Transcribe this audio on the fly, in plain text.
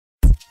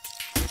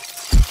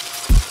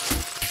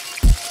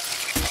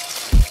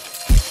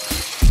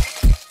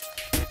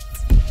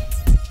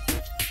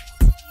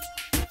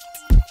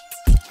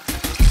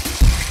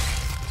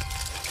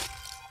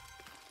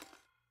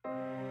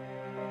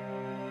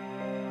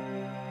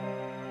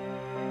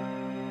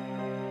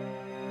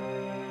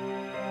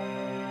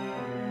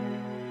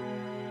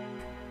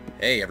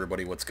Hey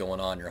everybody, what's going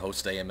on? Your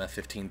host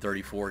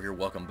AMF1534 here.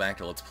 Welcome back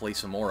to Let's Play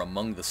some more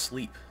Among the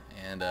Sleep.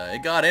 And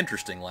it got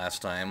interesting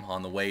last time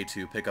on the way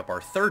to pick up our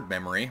third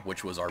memory,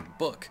 which was our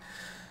book.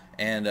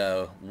 And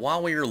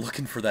while we were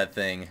looking for that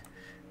thing,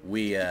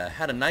 we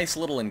had a nice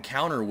little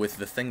encounter with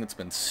the thing that's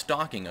been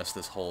stalking us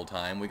this whole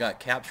time. We got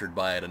captured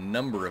by it a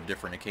number of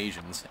different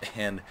occasions,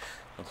 and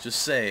let's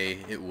just say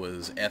it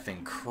was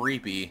effing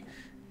creepy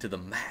to the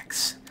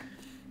max.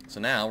 So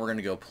now we're going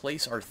to go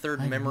place our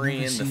third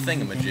memory in the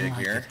thingamajig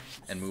here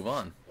and move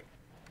on.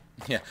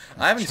 Yeah,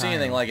 I haven't seen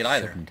anything like it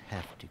either. Shouldn't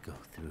have to go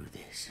through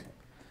this.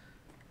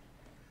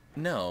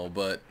 No,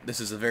 but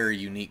this is a very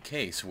unique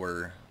case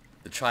where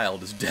the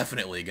child is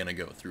definitely going to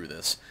go through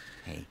this.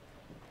 Hey,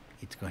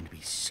 it's going to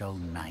be so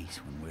nice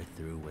when we're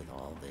through with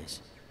all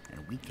this,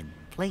 and we can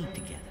play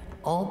together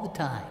all the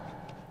time.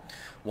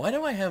 Why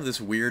do I have this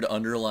weird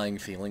underlying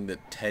feeling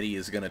that Teddy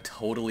is going to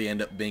totally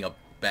end up being a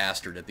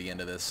bastard at the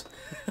end of this?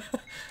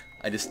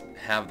 I just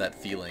have that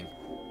feeling.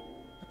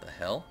 What the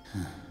hell?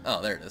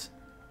 Oh, there it is.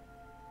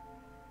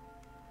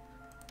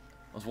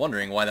 I was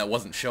wondering why that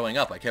wasn't showing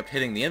up. I kept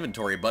hitting the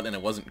inventory button and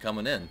it wasn't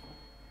coming in.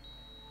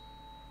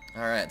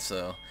 Alright,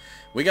 so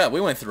we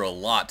went through a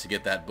lot to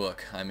get that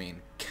book. I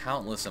mean,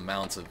 countless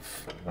amounts of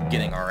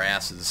getting our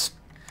asses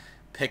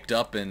picked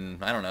up,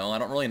 and I don't know. I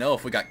don't really know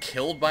if we got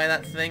killed by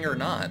that thing or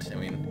not. I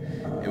mean,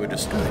 it would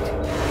just... Good.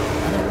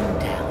 Another one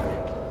down.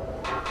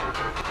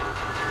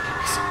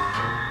 Listen.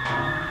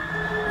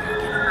 We're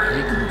getting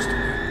very close to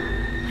her.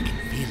 I can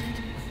feel it.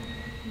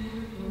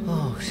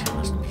 Oh, she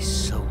must be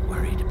so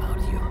worried about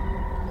you.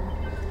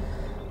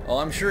 Oh,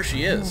 I'm sure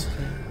she is.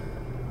 Okay.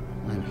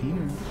 I'm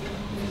here.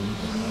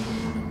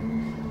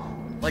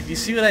 Like, you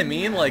see what I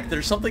mean? Like,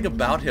 there's something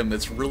about him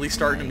that's really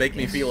starting to make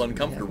me feel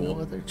uncomfortable.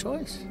 We have no other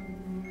choice.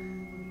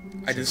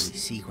 I just... Shall we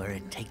see where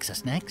it takes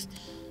us next?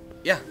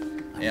 Yeah.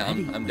 Yeah,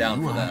 I'm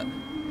down for that.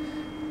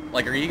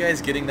 Like, are you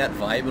guys getting that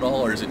vibe at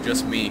all, or is it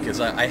just me? Because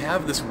I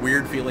have this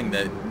weird feeling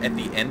that at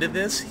the end of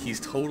this, he's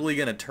totally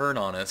going to turn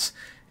on us,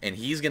 and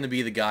he's going to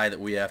be the guy that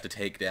we have to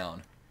take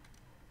down.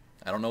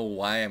 I don't know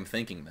why I'm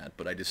thinking that,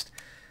 but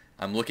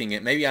I'm looking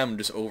at... Maybe I'm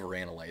just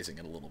overanalyzing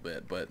it a little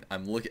bit, but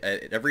I'm looking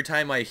at... Every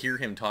time I hear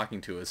him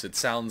talking to us, it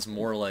sounds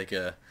more like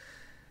a...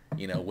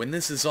 You know, when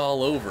this is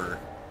all over...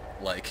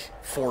 Like,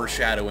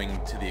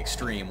 foreshadowing to the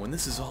extreme. When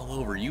this is all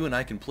over, you and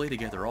I can play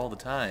together all the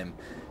time.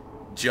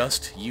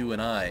 Just you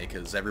and I,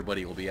 because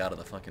everybody will be out of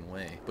the fucking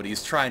way. But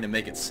he's trying to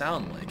make it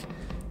sound like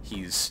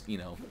he's, you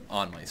know,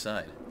 on my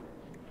side.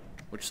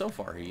 Which so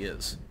far he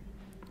is.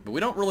 But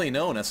we don't really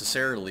know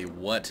necessarily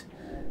what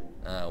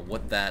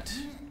that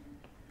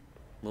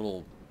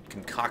little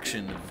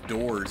concoction of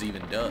doors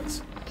even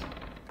does.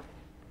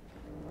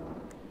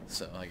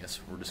 So I guess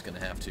we're just going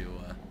to have to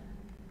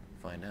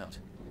find out.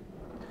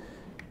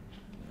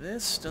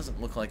 This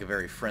doesn't look like a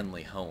very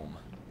friendly home.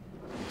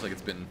 Looks like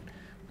it's been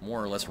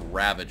more or less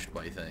ravaged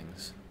by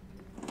things.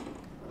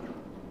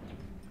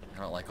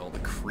 I don't like all the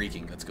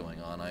creaking that's going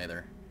on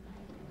either.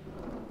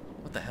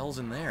 What the hell's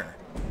in there?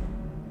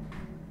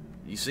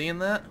 You seeing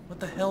that? What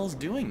the hell's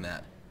doing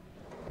that?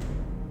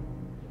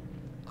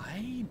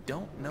 I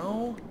don't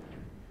know.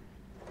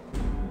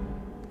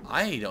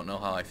 I don't know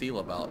how I feel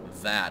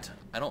about that.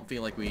 I don't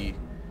feel like we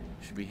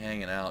should be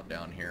hanging out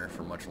down here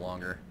for much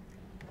longer.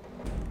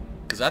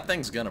 Because that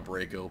thing's gonna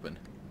break open.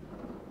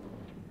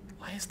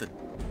 Why is the...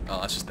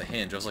 Oh, that's just the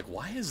hinge. I was like,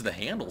 why is the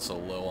handle so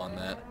low on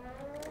that?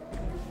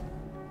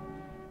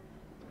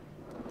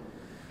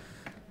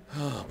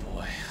 Oh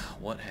boy,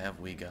 what have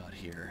we got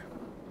here?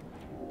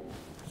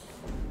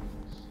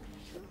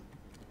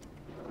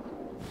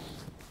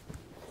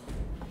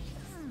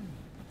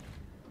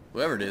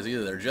 Whoever it is,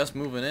 either they're just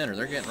moving in or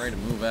they're getting ready to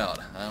move out.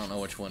 I don't know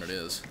which one it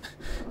is.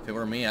 If it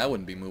were me, I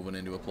wouldn't be moving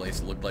into a place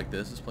that looked like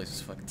this. This place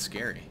is fucking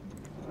scary.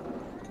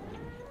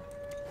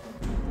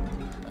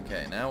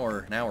 Okay, now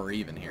we're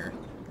even here.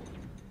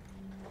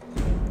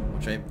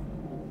 Which I'm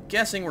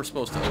guessing we're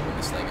supposed to open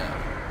this thing up.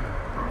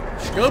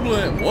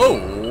 Shgublin!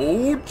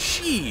 Whoa!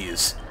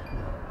 Jeez!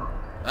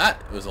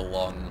 That was a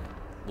long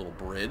little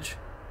bridge.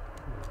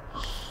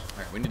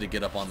 Alright, we need to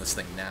get up on this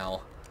thing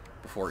now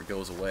before it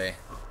goes away.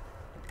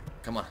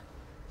 Come on.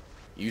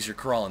 Use your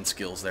crawling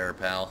skills there,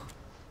 pal.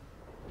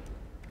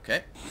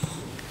 Okay.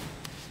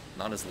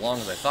 Not as long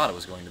as I thought it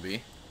was going to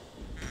be.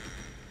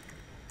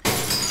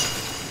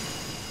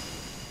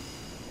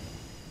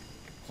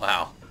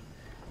 Wow.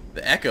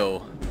 The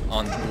echo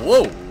on...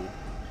 Whoa!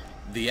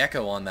 The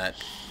echo on that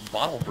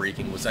bottle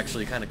breaking was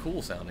actually kind of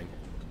cool sounding.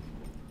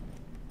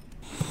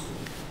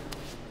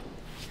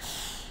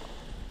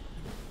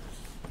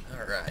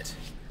 Alright.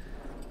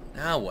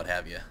 Now what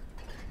have you?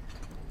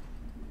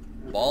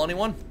 Ball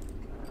anyone?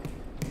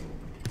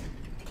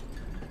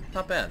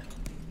 Not bad.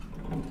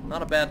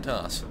 Not a bad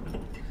toss.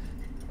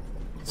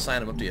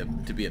 Sign him up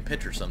to be a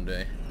pitcher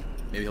someday.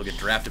 Maybe he'll get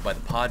drafted by the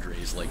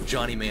Padres like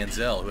Johnny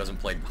Manziel, who hasn't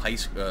played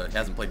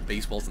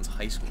baseball since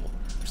high school.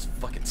 Which is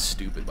fucking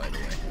stupid, by the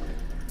way.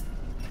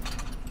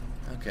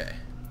 Okay.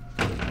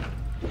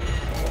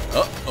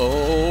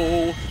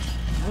 Uh-oh!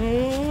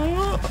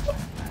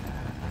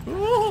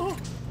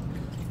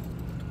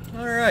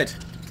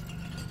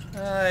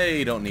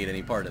 I don't need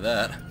any part of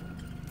that.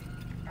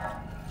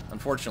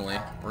 Unfortunately,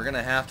 we're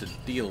gonna have to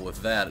deal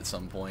with that at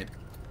some point.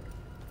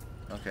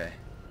 Okay,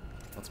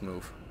 let's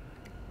move.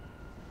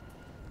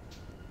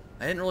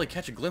 I didn't really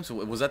catch a glimpse of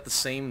it. Was that the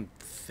same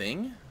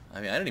thing?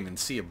 I mean, I didn't even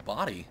see a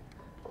body.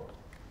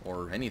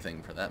 Or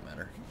anything, for that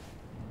matter.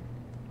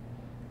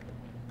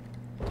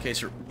 In case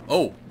you're...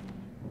 Oh!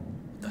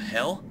 What the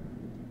hell?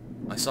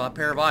 I saw a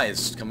pair of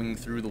eyes coming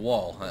through the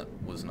wall. That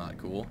was not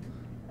cool.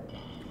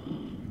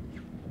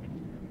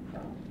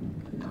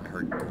 I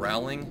heard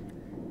growling.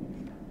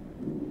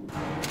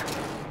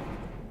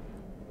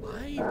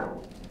 I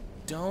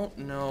don't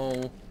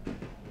know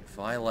if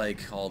I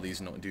like all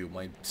these Dude,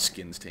 my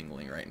skin's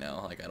tingling right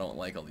now. Like, I don't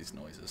like all these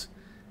noises.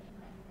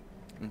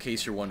 In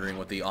case you're wondering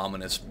what the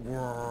ominous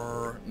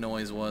whirr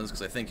noise was,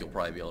 because I think you'll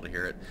probably be able to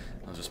hear it.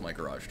 That was just my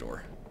garage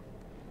door.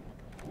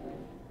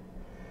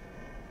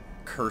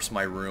 Curse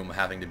my room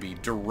having to be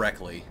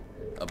directly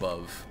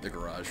above the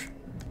garage.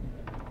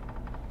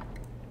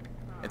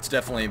 It's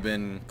definitely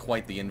been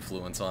quite the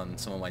influence on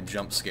some of my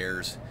jump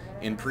scares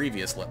in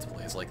previous Let's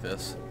Plays like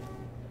this.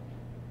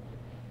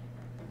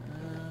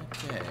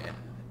 Okay,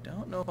 I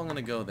don't know if I'm going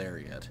to go there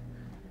yet,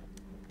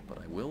 but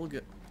I will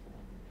get...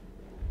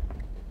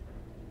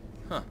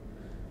 Huh.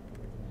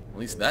 At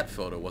least that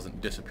photo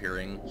wasn't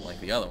disappearing like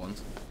the other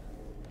ones.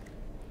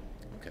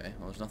 Okay,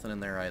 well there's nothing in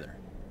there either.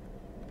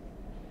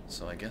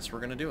 So I guess we're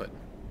gonna do it.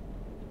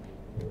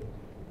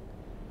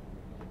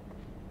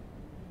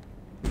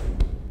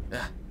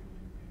 Ah.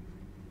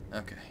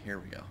 Okay, here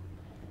we go.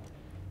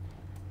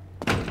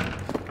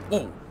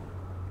 Whoa!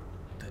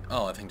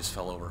 Oh, that thing just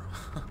fell over.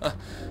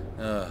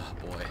 Oh,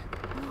 boy.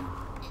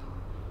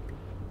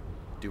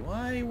 Do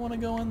I want to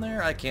go in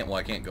there? I can't, well,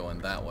 I can't go in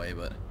that way,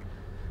 but...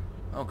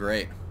 Oh,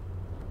 great.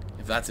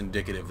 If that's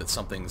indicative that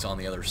something's on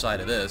the other side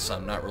of this,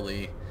 I'm not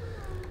really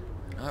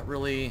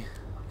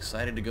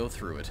excited to go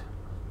through it.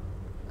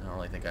 I don't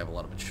really think I have a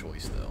lot of a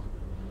choice, though.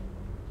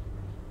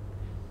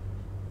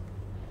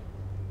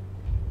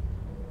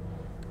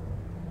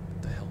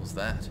 What the hell was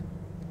that?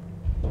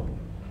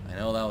 I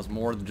know that was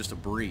more than just a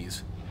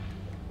breeze.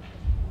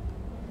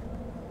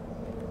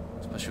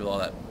 Especially with all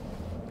that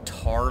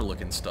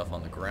tar-looking stuff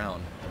on the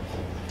ground.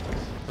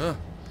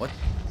 What?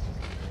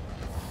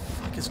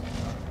 Fuck is...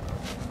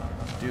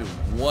 Dude,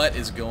 what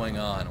is going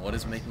on? What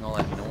is making all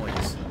that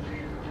noise?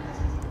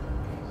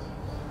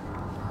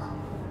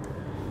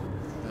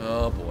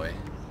 Oh boy.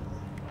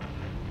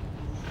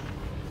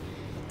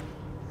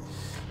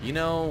 You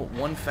know,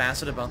 one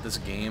facet about this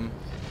game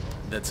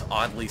that's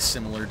oddly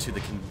similar to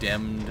the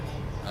Condemned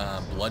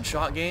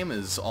Bloodshot game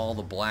is all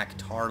the black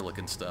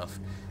tar-looking stuff.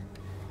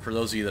 For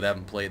those of you that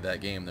haven't played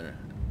that game,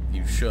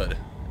 you should.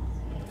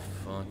 What the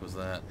fuck was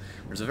that?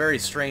 There's a very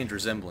strange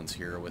resemblance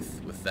here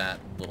with that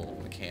little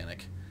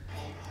mechanic.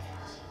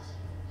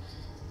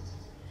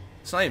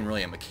 It's not even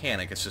really a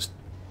mechanic, it's just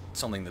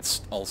something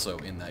that's also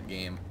in that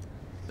game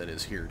that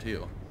is here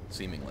too,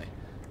 seemingly.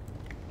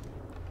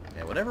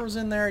 Yeah, whatever was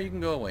in there, you can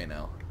go away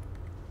now.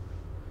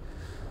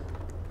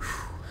 Whew.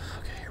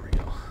 Okay, here we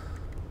go.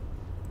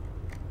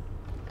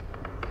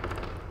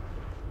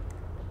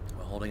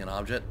 While holding an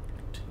object,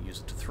 use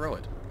it to throw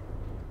it.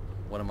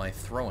 What am I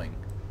throwing?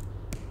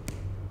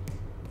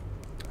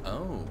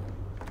 Oh.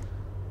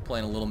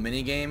 Playing a little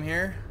mini game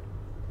here.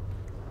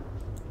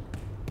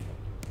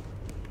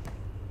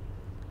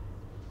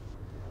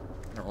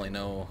 I don't really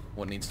know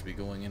what needs to be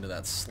going into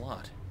that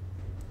slot.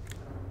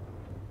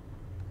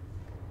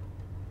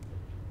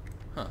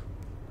 Huh.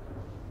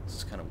 This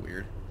is kind of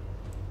weird.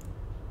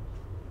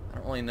 I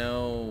don't really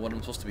know what I'm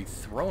supposed to be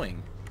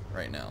throwing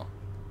right now.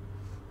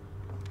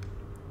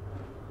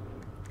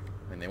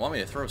 I mean, they want me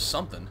to throw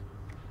something.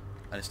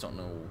 I just don't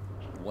know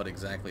what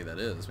exactly that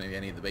is. Maybe I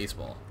need the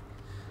baseball.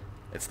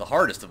 It's the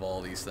hardest of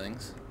all these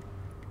things.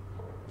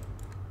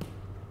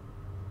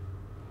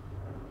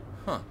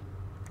 Huh.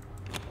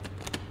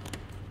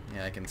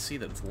 Yeah, I can see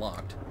that it's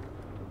locked.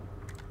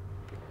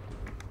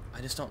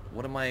 I just don't...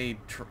 What am I...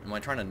 am I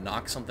trying to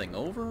knock something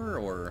over,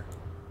 or...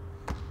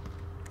 I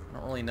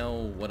don't really know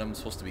what I'm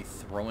supposed to be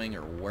throwing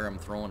or where I'm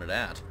throwing it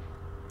at.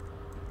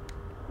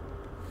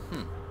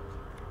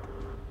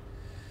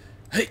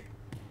 Hey!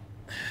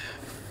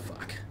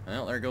 Fuck.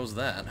 Well, there goes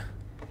that.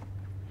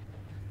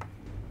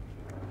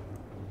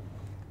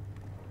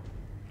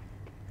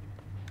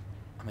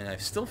 I mean, I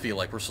still feel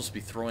like we're supposed to be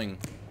throwing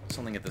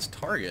something at this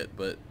target,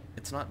 but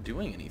it's not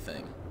doing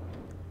anything.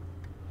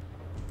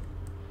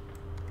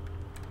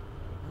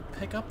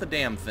 Pick up the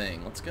damn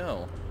thing. Let's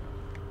go.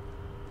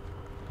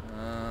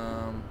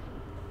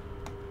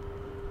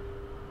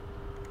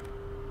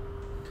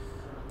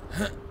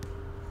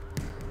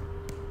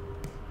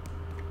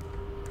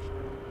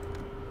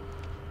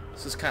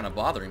 This is kind of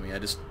bothering me.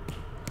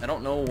 I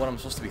don't know what I'm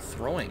supposed to be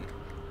throwing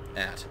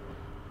at.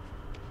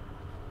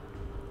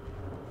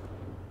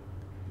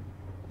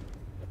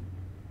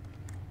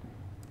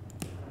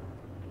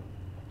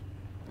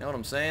 You know what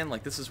I'm saying?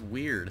 Like, this is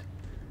weird.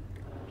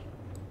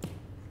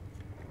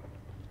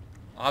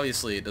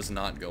 Obviously, it does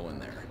not go in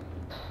there.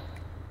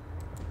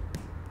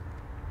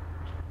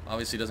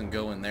 obviously doesn't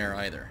go in there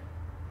either.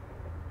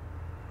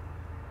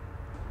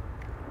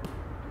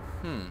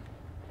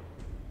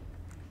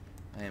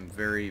 I am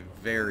very,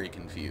 very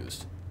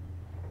confused.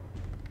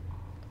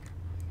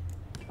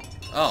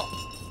 Oh.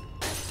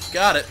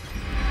 Got it.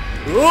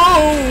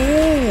 Whoa!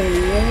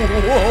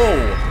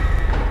 Whoa!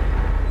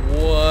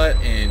 What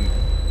in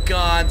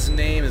God's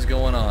name is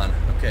going on?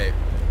 Okay.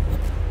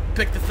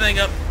 Pick the thing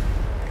up.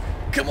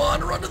 Come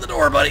on, run to the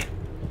door, buddy.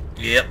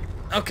 Yep.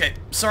 Okay.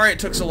 Sorry it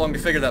took so long to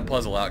figure that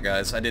puzzle out,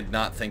 guys. I did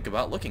not think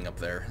about looking up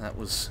there. That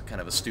was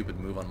kind of a stupid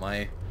move on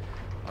my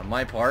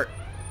part.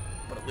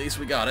 But at least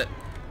we got it.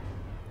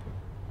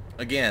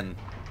 Again,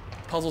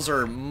 puzzles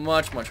are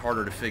much, much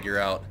harder to figure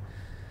out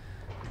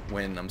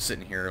when I'm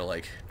sitting here,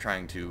 like,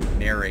 trying to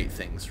narrate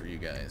things for you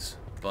guys.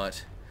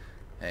 But,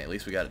 hey, at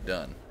least we got it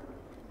done.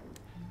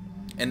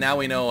 And now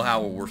we know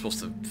how we're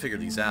supposed to figure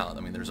these out. I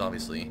mean, there's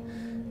obviously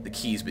the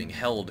keys being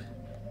held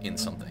in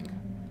something,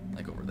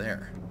 like over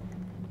there.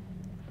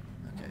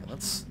 Okay,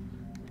 let's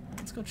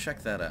go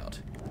check that out.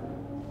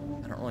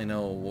 I don't really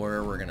know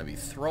where we're going to be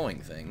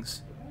throwing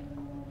things.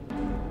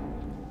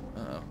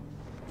 Uh-oh.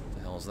 What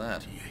the hell is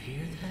that? Do you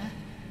hear that?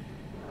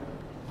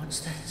 What's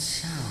that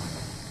sound?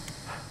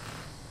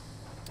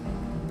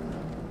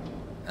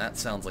 That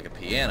sounds like a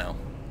piano.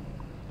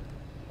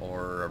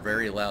 Or a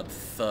very loud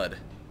thud.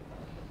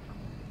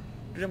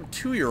 Dude, I'm a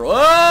 2-year-old.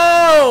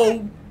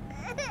 Oh!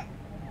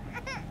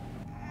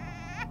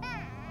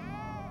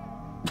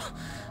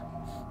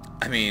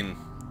 I mean,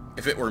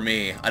 if it were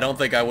me, I don't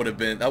think I would have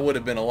been... That would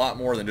have been a lot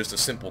more than just a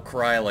simple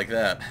cry like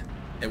that.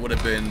 It would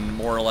have been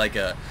more like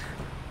a...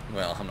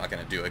 Well, I'm not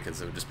going to do it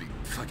because it would just be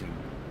fucking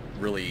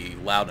really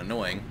loud and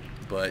annoying.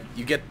 But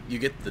you get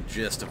the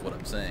gist of what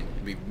I'm saying.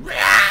 It'd be...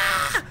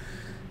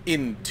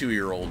 in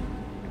 2-year-old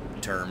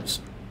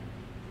terms.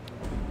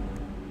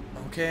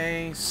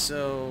 Okay,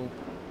 so...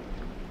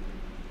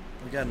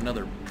 we got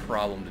another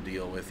problem to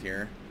deal with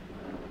here.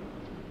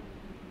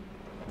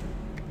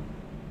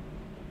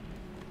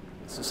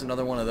 Is this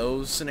another one of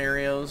those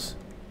scenarios?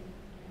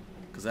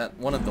 Because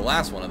the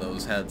last one of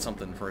those had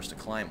something for us to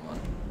climb on.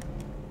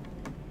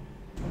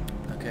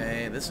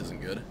 Okay, this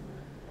isn't good.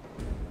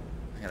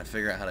 I gotta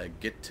figure out how to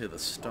get to the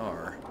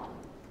star.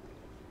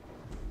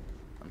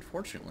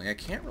 Unfortunately, I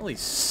can't really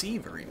see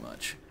very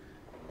much.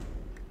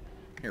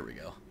 Here we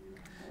go.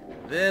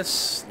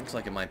 This looks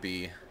like it might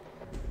be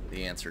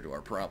the answer to our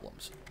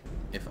problems.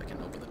 If I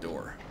can open the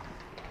door.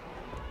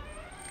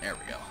 There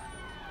we go.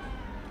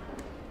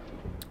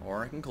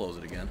 Or I can close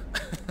it again.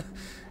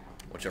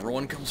 Whichever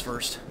one comes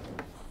first.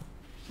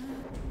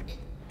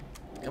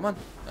 Come on,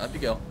 up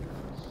you go.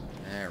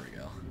 There we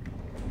go.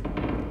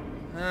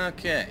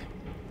 Okay.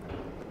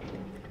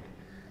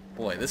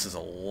 Boy, this is a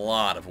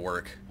lot of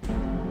work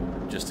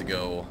just to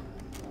go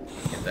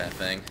get that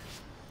thing.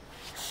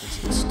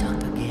 Is it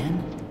stuck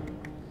again?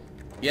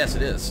 Yes,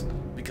 it is.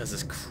 Because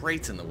this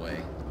crate's in the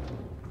way.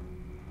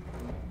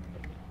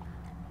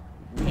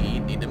 We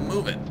need to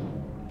move it.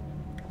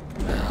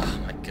 Oh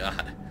my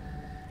god.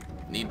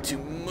 Need to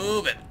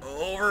move it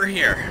over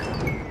here.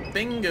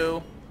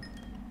 Bingo.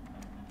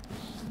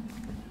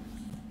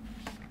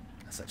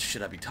 That's that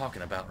shit I'd be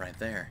talking about right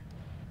there.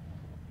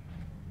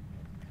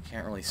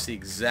 Can't really see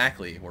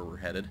exactly where we're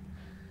headed.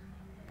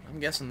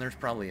 I'm guessing there's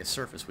probably a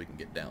surface we can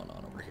get down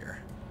on over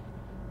here.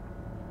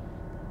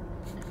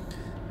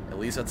 At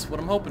least that's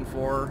what I'm hoping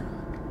for.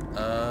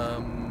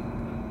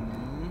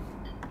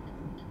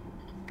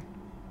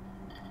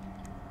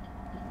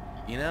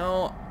 You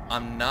know,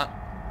 I'm not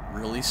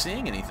really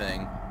seeing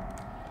anything.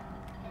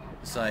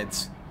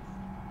 Besides,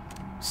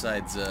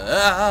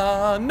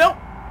 nope!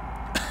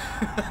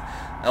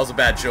 That was a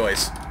bad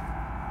choice.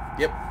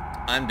 Yep,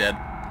 I'm dead.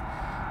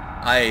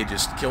 I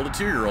just killed a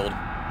 2-year-old.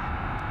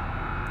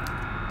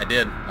 I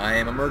did. I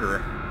am a murderer.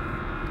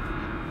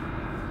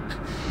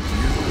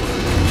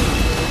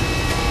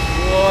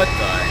 What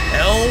the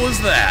hell was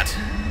that?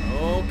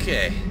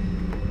 Okay.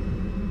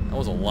 That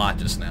was a lot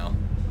just now.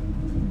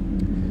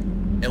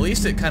 At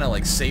least it kind of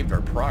like saved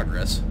our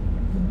progress.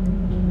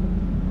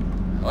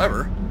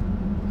 However,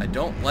 I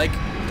don't like...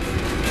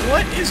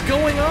 What is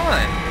going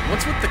on?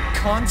 What's with the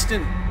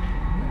constant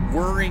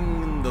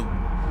whirring, the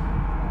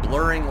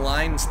blurring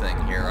lines thing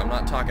here? I'm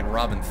not talking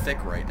Robin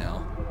Thicke right now.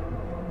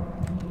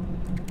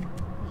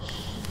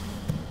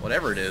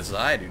 Whatever it is,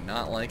 I do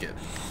not like it.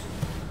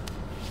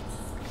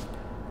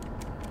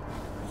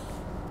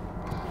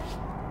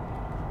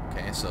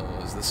 Okay, so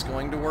is this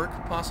going to work,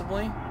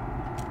 possibly?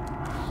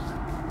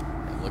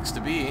 It looks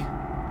to be.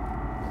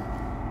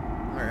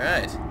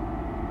 Alright.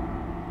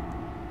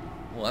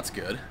 Well, that's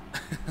good.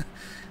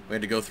 We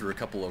had to go through a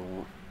couple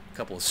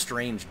of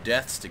strange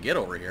deaths to get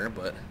over here,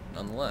 but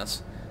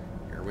nonetheless,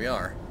 here we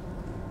are.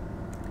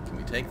 Can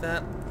we take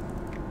that?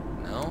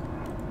 No?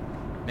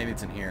 Maybe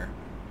it's in here.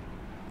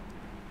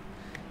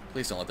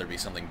 Please don't let there be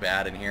something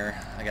bad in here.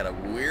 I got a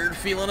weird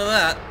feeling of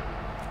that.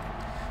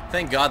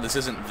 Thank God this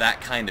isn't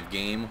that kind of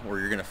game where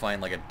you're gonna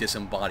find like a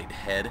disembodied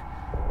head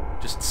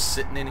just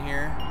sitting in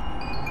here.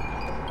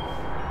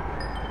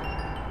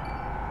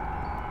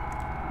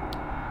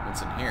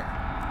 What's in here?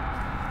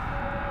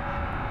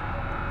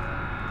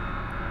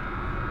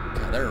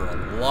 God, there are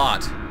a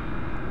lot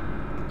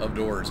of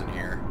doors in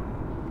here.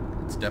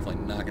 It's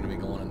definitely not going to be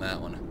going in that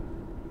one.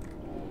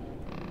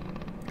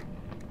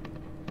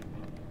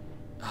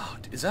 Oh,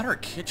 is that our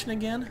kitchen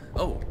again?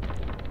 Oh,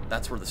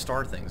 that's where the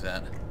star thing's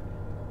at.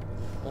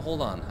 Well,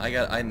 hold on.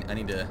 I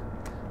need to...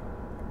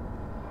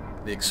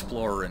 The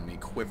explorer in me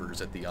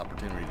quivers at the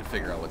opportunity to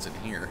figure out what's in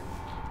here.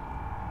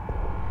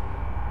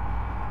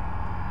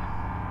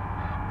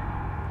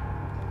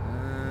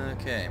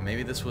 Okay,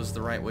 maybe this was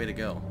the right way to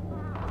go.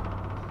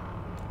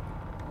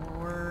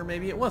 Or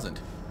maybe it wasn't.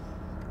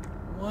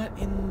 What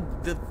in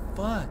the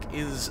fuck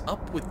is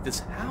up with this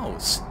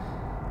house?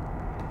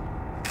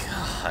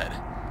 God.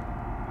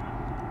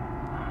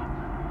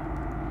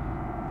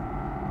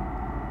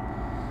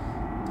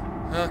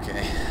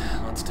 Okay,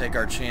 let's take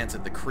our chance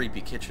at the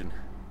creepy kitchen.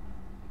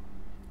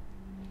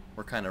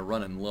 We're kind of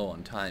running low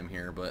on time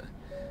here, but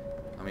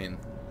I mean,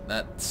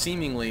 that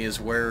seemingly is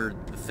where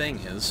the thing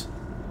is.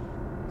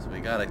 So we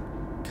gotta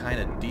kind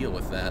of deal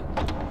with that.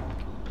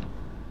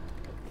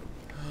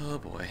 Oh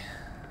boy.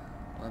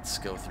 Let's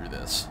go through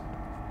this.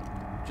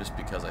 Just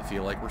because I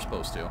feel like we're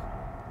supposed to.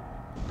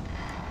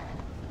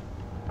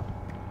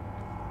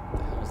 What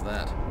the hell is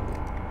that?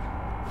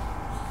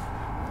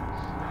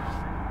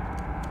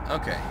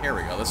 Okay, here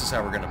we go. This is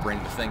how we're gonna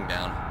bring the thing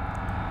down.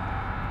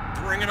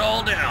 Bring it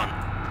all down!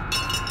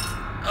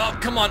 Oh,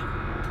 come on!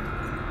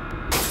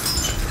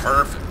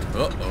 Perfect.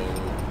 Uh-oh.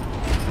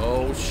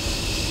 Oh,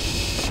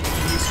 jeez.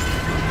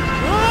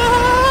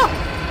 Ah!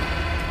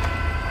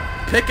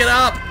 Pick it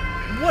up!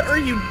 What are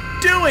you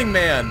doing,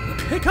 man?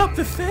 Pick up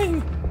the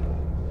thing!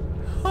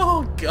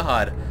 Oh,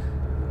 God.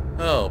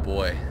 Oh,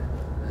 boy.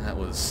 That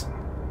was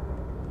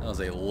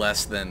a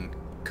less than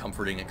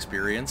comforting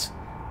experience.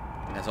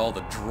 As all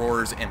the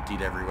drawers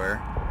emptied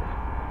everywhere.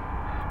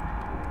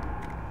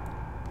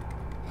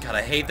 God,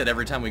 I hate that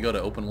every time we go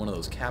to open one of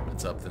those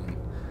cabinets up, then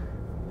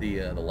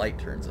the light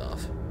turns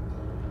off.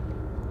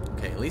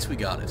 Okay, at least we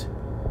got it.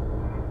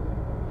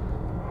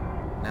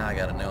 Now I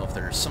gotta know if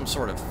there's some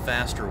sort of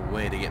faster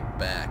way to get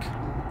back.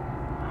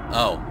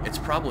 Oh, it's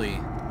probably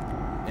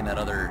in that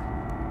other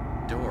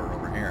door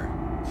over here.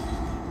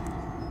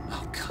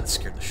 Oh God, that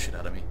scared the shit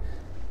out of me.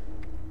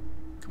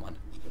 Come on.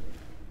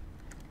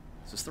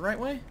 Is this the right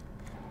way?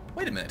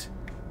 Wait a minute.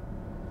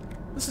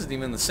 This isn't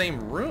even the same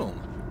room,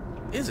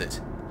 is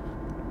it?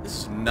 This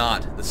is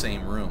not the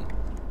same room.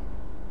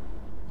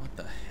 What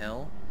the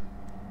hell?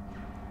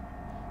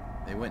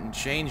 They went and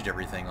changed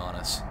everything on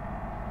us.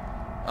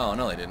 Oh,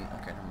 no they didn't.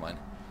 Okay, never mind.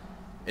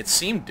 It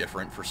seemed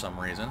different for some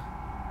reason.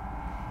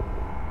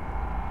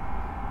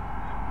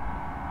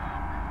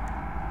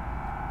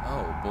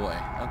 Oh boy.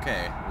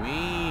 Okay,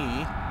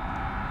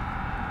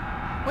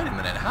 wait a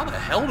minute. How the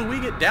hell do we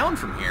get down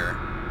from here?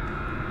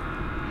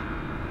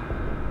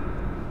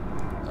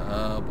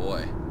 Oh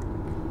boy.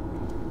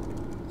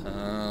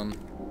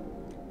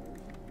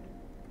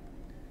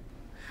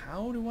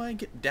 How do I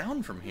get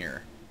down from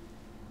here?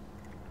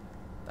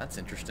 That's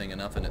interesting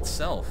enough in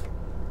itself.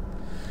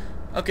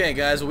 Okay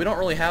guys, well, we don't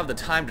really have the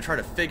time to try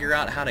to figure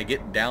out how to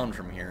get down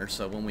from here,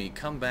 so when we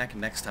come back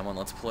next time on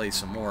Let's Play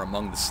some more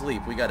Among the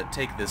Sleep, we gotta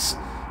take this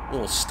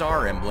little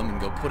star emblem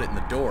and go put it in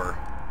the door.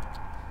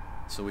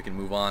 So we can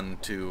move on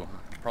to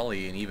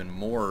probably an even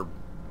more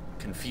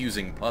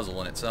confusing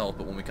puzzle in itself,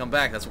 but when we come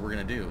back, that's what we're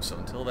gonna do. So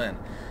until then,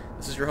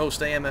 this is your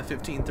host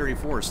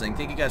AMF1534 saying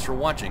thank you guys for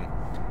watching.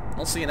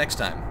 I'll see you next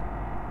time.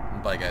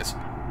 Bye guys.